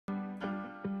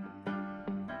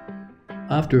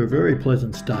After a very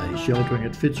pleasant stay sheltering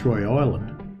at Fitzroy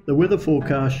Island, the weather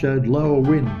forecast showed lower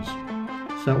winds,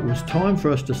 so it was time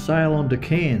for us to sail on to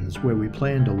Cairns, where we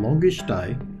planned a longish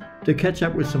stay to catch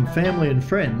up with some family and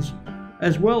friends,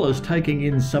 as well as taking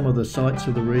in some of the sights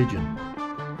of the region.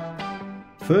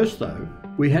 First though,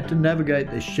 we had to navigate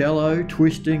the shallow,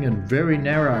 twisting and very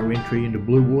narrow entry into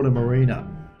Bluewater Marina.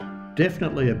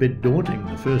 Definitely a bit daunting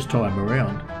the first time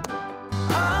around.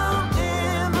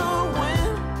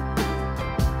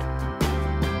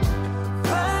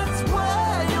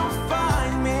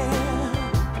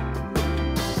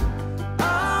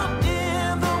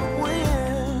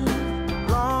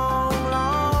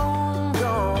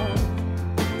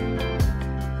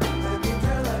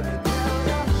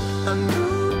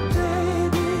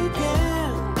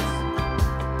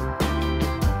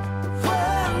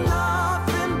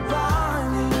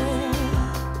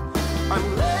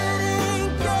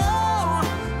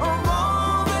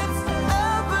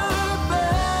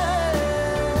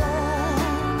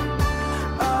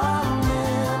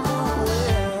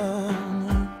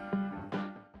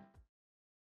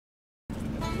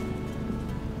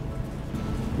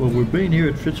 Well, we've been here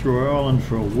at Fitzroy Island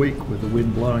for a week with the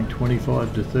wind blowing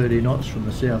 25 to 30 knots from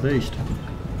the southeast.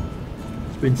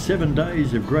 It's been 7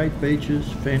 days of great beaches,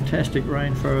 fantastic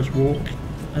rainforest walks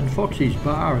and Foxy's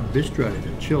bar and bistro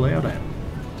to chill out at.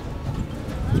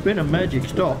 It's been a magic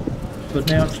stop, but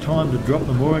now it's time to drop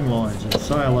the mooring lines and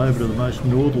sail over to the most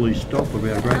northerly stop of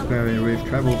our Great Barrier Reef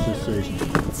travels this season.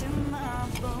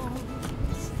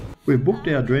 We've booked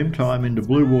our dream time into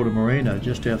Bluewater Marina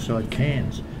just outside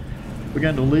Cairns. We're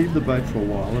going to leave the boat for a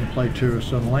while and play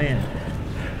tourists on land.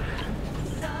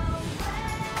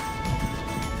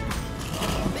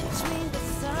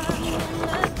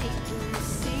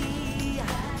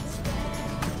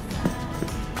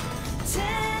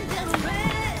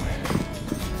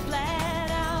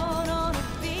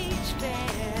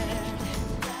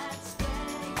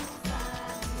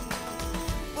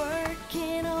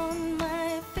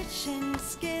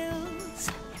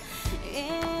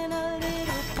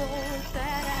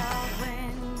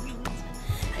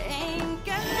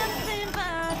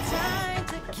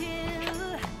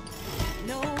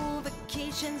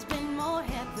 Been more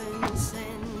heaven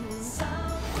since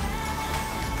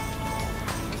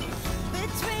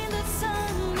between the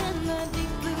sun and the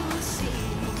deep blue sea,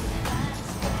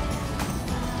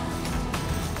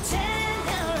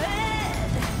 tender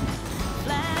red,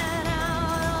 flat out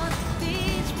on the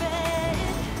beach bed.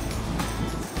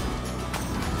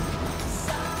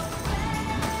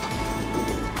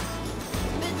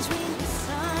 Between the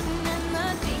sun and the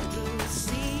deep blue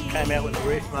sea. Came out with a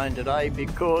reef main today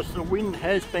because the wind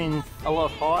has been a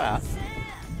lot higher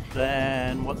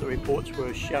than what the reports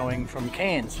were showing from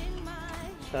Cairns.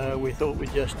 So we thought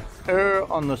we'd just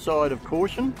err on the side of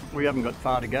caution. We haven't got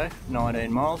far to go,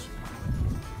 19 miles.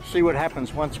 See what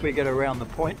happens once we get around the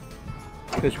point,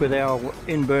 because with our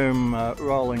in-boom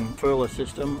rolling furler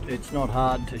system, it's not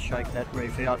hard to shake that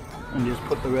reef out and just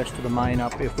put the rest of the main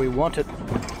up if we want it,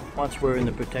 once we're in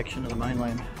the protection of the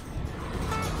mainland.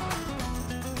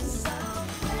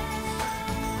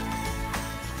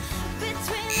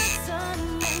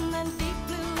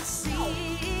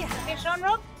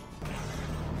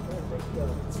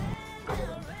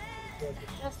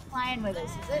 Just playing with us,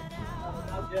 is it?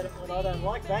 I don't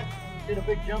like that. Did a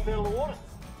big jump out of the water.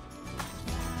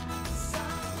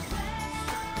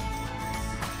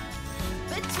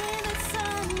 Between the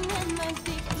sun and the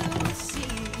deep blue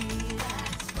sea,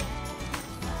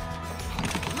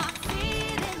 my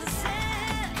feet in the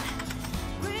sand,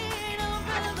 green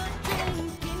umbrella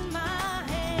drink in my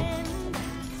hand.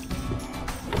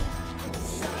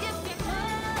 So if you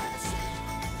must,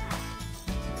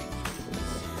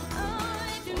 oh,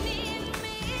 if you need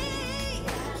me,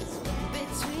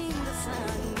 between the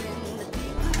sun and the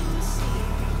deep blue sea.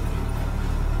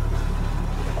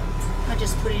 I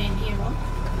just put it in here, Rob.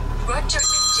 Roger,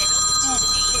 general.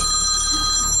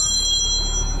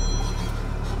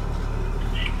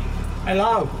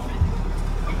 Hello.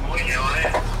 Good morning, how are you?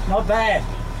 Not bad.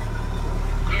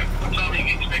 Good. What time are you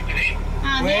expected in?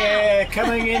 We're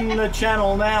coming in the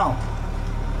channel now.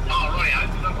 Oh, right.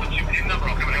 What's your PIN number?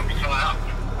 I'll come and help you fill out.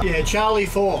 Yeah, Charlie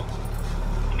 4.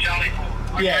 Charlie 4.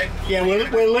 Okay. Yeah,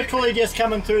 we're literally just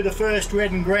coming through the first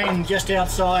red and green just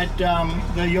outside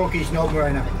the Yorkies Nog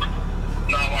Marina.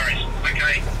 No worries.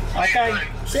 Okay. Okay,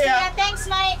 see ya. Yeah, thanks,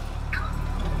 mate.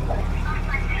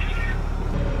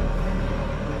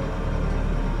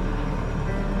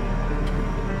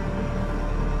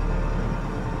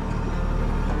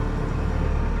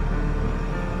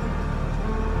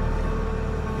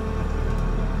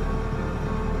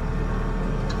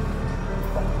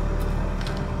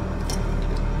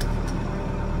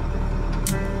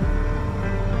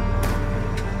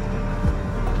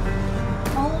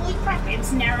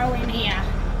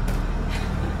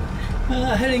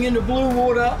 heading into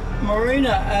Bluewater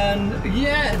Marina, and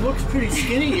yeah, it looks pretty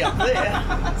skinny up there.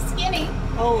 Skinny.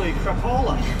 Holy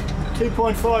crapola.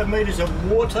 2.5 metres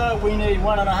of water, we need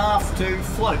 1.5 to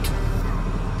float.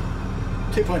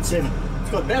 2.7.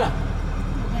 It's got better.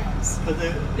 Yes. But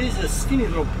these are skinny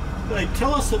little... They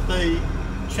tell us that the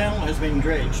channel has been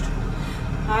dredged.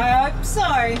 I hope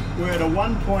so. We're at a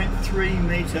 1.3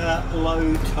 metre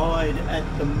low tide at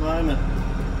the moment.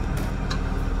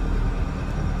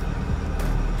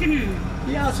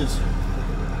 Yowzers.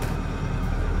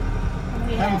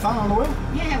 Having fun on the wheel?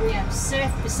 Yeah, we have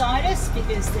surf beside us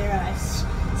because there are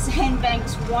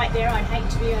sandbanks right there. I'd hate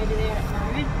to be over there at the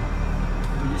moment.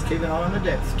 We just keep an eye on the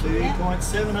depth.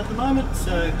 2.7 at the moment,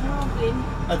 so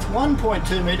that's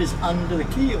 1.2 metres under the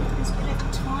keel. There's a bit of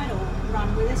a tidal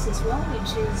run with us as well,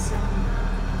 which is,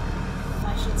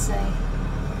 I should say,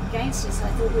 against us. I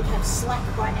thought we'd have slack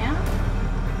by now.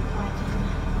 I can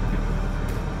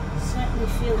certainly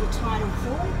feel the tidal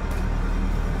pull.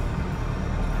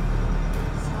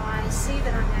 So I see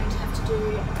that I'm going to have to do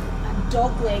a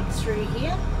dog leg through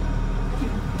here.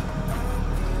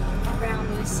 Around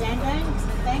these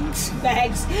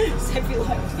bags, so if you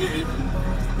like.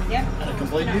 Yep. And a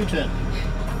complete U-turn.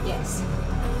 Yes.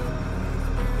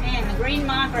 And the green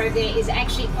marker over there is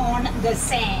actually on the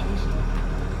sand.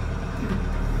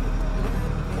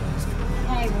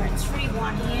 Okay, we're at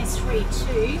 3-1 here,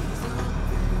 3-2.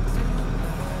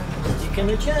 Stick in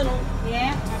the channel.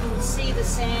 Yeah, I can see the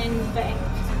sandbank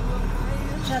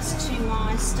just to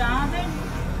my starboard.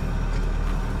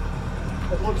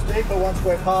 It looks deeper once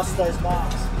we're past those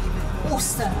marks.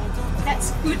 Awesome.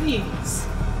 That's good news.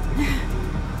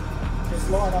 Just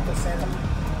line up the centre.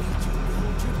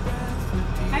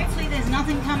 Hopefully there's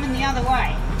nothing coming the other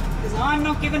way, because I'm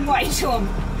not giving way to them.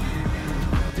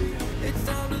 It's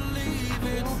time to leave,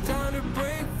 it's time to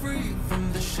break free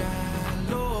from the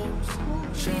shallows.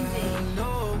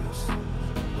 Shallows.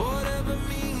 Whatever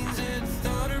means it's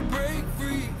time to break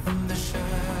free from the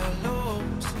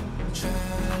shallows.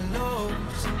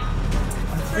 Shallows.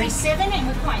 3-7, and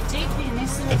we're quite deep in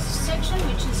this little section,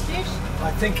 which is good.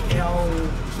 I think our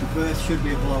berth should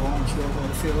be a blow on, sure, by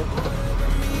the feel it.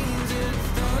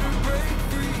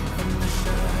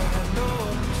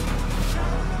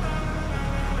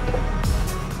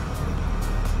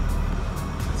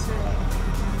 So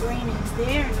green is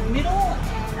there in the middle,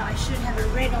 and I should have a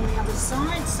red on the other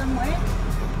side somewhere.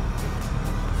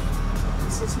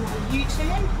 This is my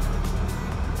U-turn.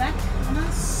 Back on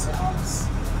ourselves.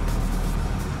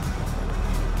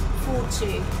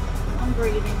 4-2. I'm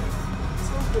breathing. It's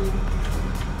all good.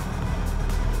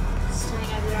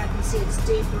 Staying over there, I can see it's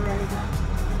deeper over.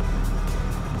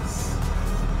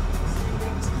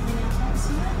 Sandbank's coming out that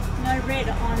side. No red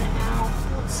on our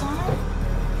port side.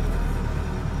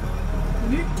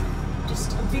 Nope.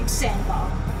 Just a big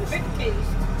sandbar. Okay.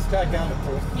 Start going to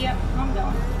port. Yep, I'm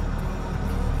going.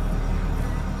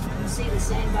 You can see the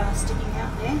sandbar sticking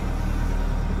out there.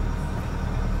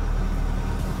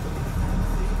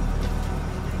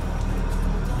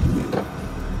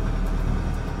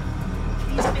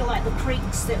 These feel like the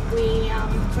creeks that we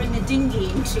bring the dinghy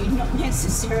into, not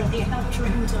necessarily our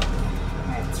dream top.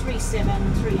 We're at 3-7,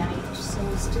 3-8, so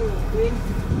we're still all good.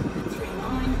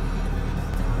 3-9.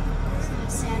 So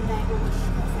that sandbag off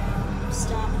our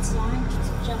starboard side,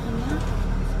 just jumping out.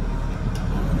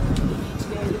 You need to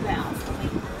go to the bow for me.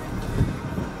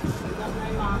 We've got no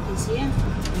markers here.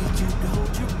 Need you to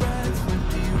hold your breath when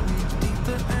you reach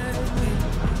deeper and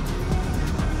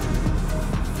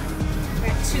We're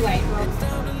at 2-8, Rob.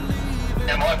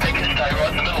 Yeah, my pick can stay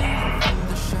right in the middle.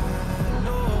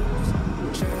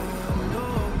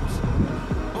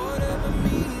 whatever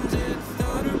means it's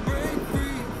time to break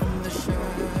free from the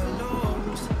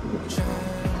shallows.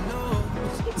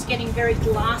 Shallows. It's getting very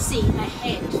glassy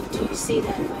ahead. Do you see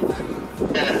that, Lola?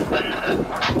 Yeah,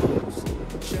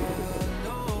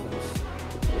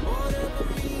 Whatever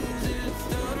means it's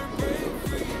time to break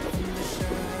free from the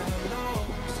shallows.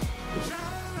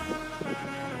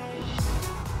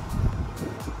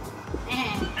 And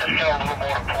just go a little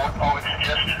more to port, I would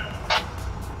suggest.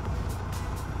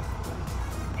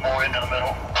 More into the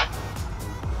middle.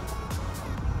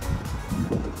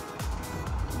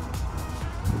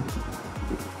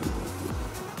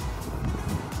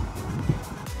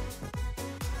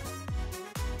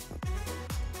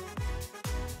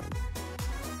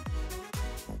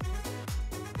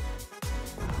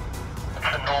 It's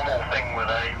a normal thing with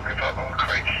a river or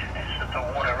creek, is that the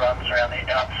water runs around the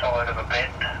outside of a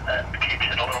bend and keeps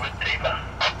it a little bit deeper.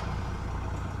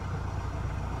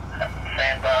 And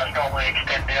sandbars normally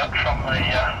extend out from the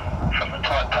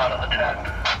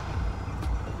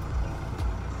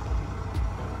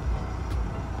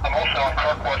so on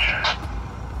clock watch.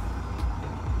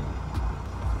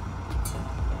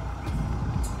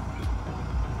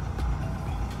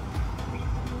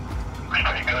 Looks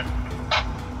pretty good.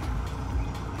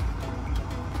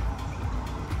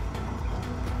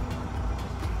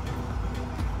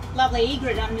 Lovely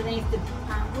egret underneath the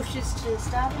bushes to the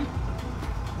starboard.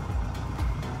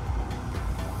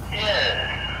 Yeah.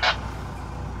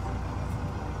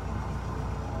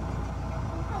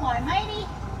 Hello, matey.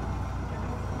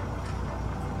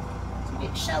 It's a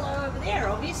bit shallow over there,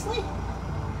 obviously.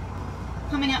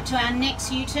 Coming up to our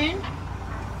next U-turn.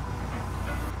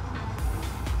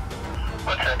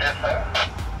 What's our depth there?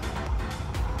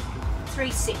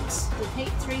 3.6.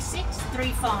 Repeat, 3.6,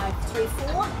 3.5,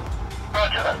 3.4.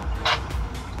 Roger that.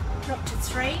 Drop to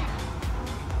 3.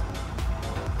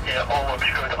 Yeah, all looks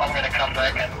good. I'm going to come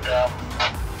back and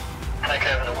take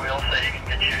over the wheel so you can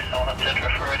get shoes on, etc.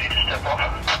 for ready to step off.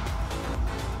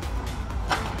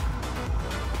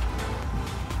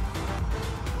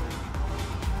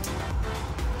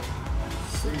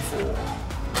 C4.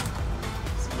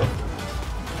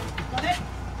 Got it?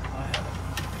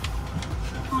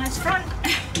 Eyes front.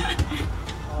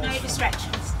 No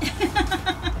distractions.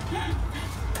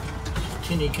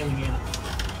 Tinny coming out.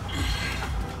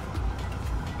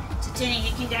 So Jenny,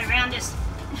 you can go round us.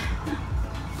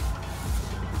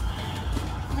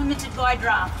 Limited by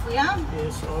draft, we are.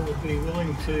 Yes, I would be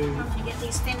willing to I'm going to get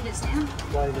these fenders down.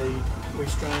 play the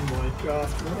restrain by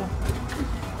draft water.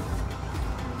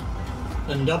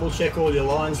 And double check all your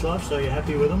lines, love, so you're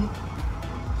happy with them.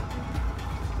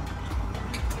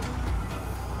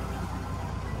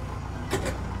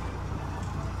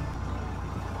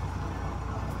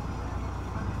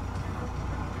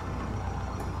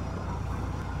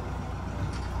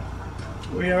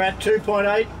 We are at 2.8.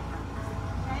 Okay.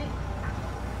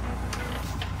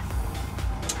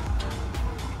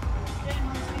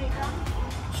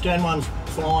 Stern one's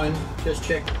fine. Just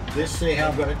check this, see how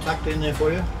I've got it tucked in there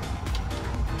for you.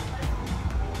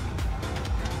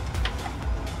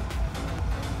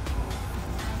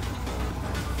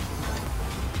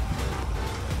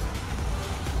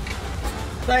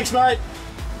 Thanks, mate.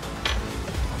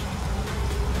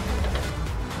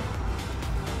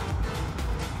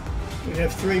 We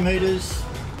have 3 metres.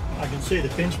 I can see the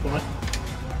pinch point.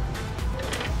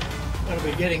 That'll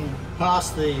be getting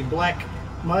past the black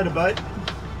motorboat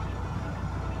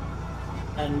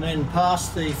and then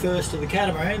past the first of the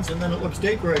catamarans, and then it looks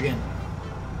deeper again.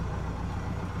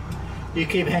 You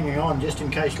keep hanging on just in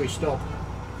case we stop.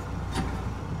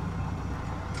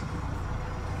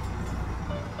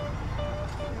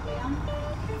 There we are.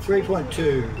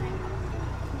 3.2.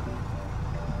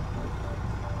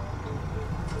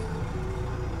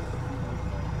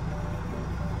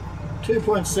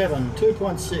 2.7,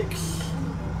 2.6.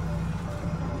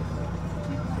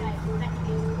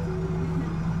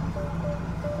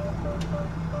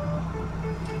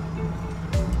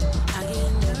 I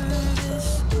get nervous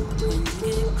when you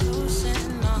get close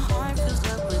and my heart fills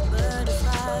up with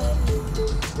butterflies.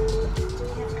 Do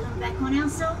we have to come back on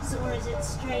ourselves, or is it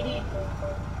straight in?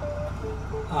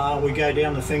 We go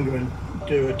down the finger and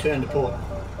do a turn to port.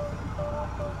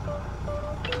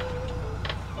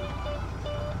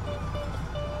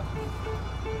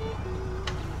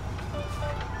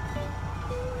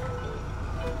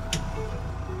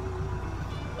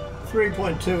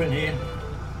 .2 in here.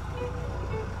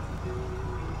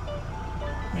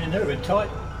 Man, they're a bit tight.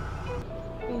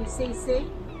 Can you see C?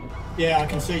 Yeah, I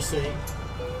can see C.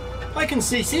 I can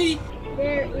see C.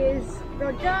 There is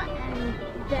Roger and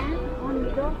Dan on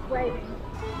the dock waving.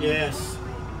 Yes.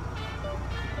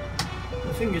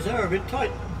 The fingers are a bit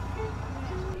tight.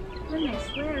 Goodness,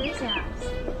 where is ours?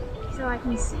 So I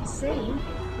can see C.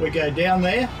 We go down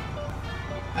there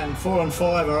and 4 and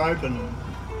 5 are open.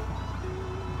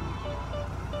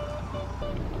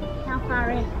 How far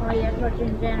in? Oh yeah, Roger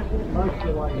and Dan are walking. Most of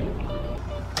the way in.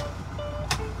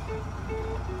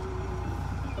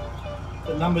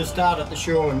 The numbers start at the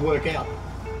shore and work out.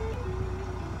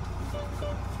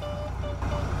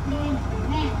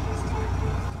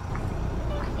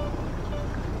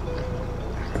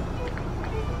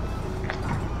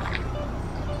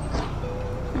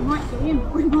 We might get in,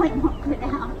 but we might not get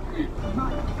out. We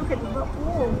might look at the rock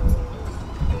wall.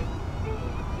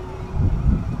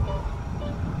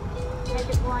 Take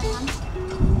it wide, hun.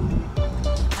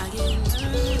 I get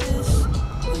nervous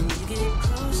when you get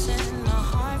close and my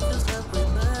heart fills up with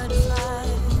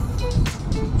butterflies.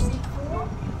 C4?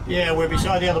 Yeah, we're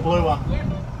beside the other blue one. Yep,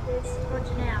 there's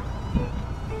Roger now.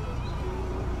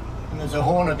 And there's a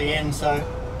horn at the end, so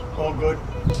all good.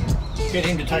 Get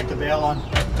him to take the bow line.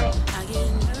 I get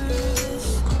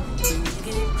nervous when you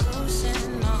get close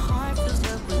and my heart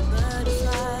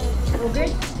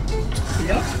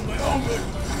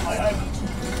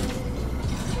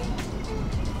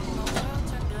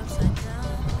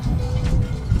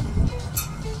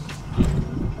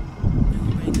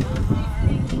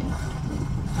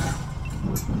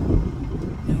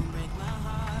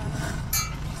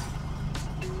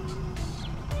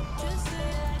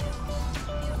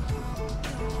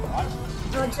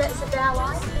George, that's the bow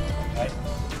line.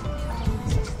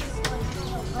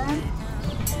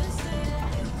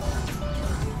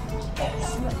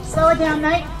 Slow it down,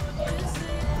 mate.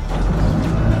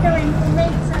 You're going for me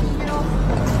so you get off.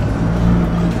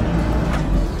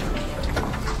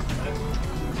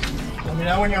 Let me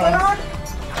know when you're Put on. on.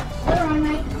 Put on,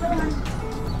 mate. Put on.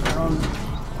 We're on.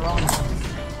 We're on.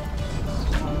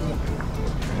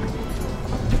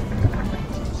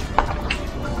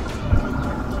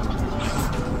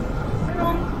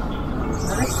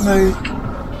 Smooth.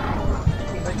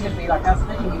 It's going to be like us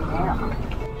getting in now.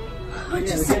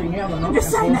 I'm just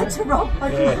saying that to Rob.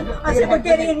 I said we're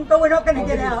getting in, but we're not going to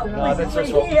get out. No, that's we're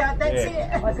just here. That's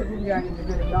yeah. it. I said we're going into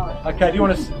good night. Okay, do you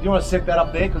want to set that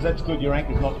up there because that's good. Your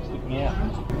anchor's not sticking out.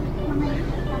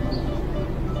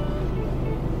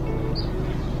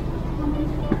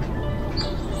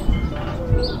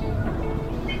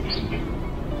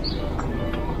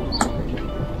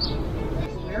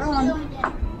 We're on.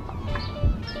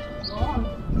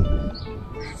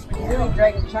 Really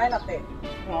dragging the chain up there.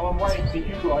 No, I'm waiting for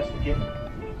you guys to get.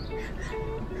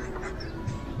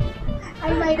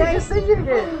 Hey, mate, I see you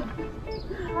again.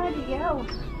 Bloody hell.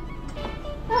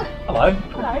 Hello.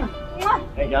 Hello. Yeah.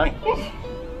 How you going?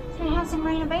 So how's the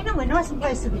marina been? We're nice and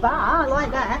close to the bar. I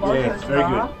like that. Yeah, it's very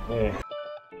good. Yeah.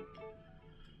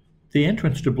 The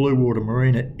entrance to Bluewater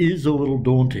Marina is a little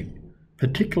daunting,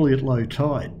 particularly at low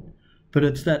tide, but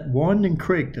it's that winding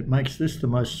creek that makes this the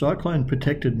most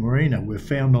cyclone-protected marina we've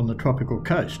found on the tropical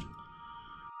coast.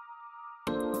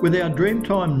 With our dream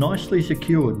time nicely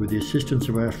secured with the assistance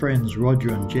of our friends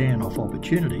Roger and Jan off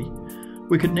Opportunity,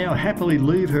 we could now happily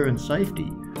leave her in safety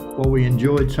while we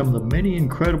enjoyed some of the many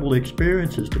incredible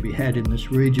experiences to be had in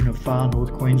this region of far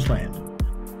north Queensland.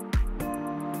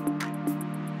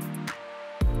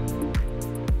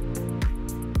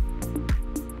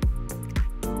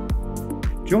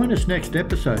 Join us next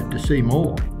episode to see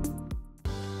more.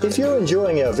 If you're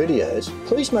enjoying our videos,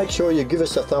 please make sure you give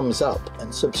us a thumbs up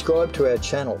and subscribe to our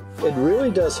channel. It really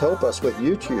does help us with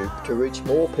YouTube to reach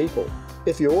more people.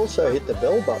 If you also hit the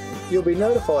bell button, you'll be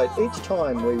notified each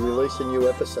time we release a new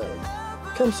episode.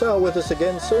 Come sail with us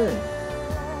again soon.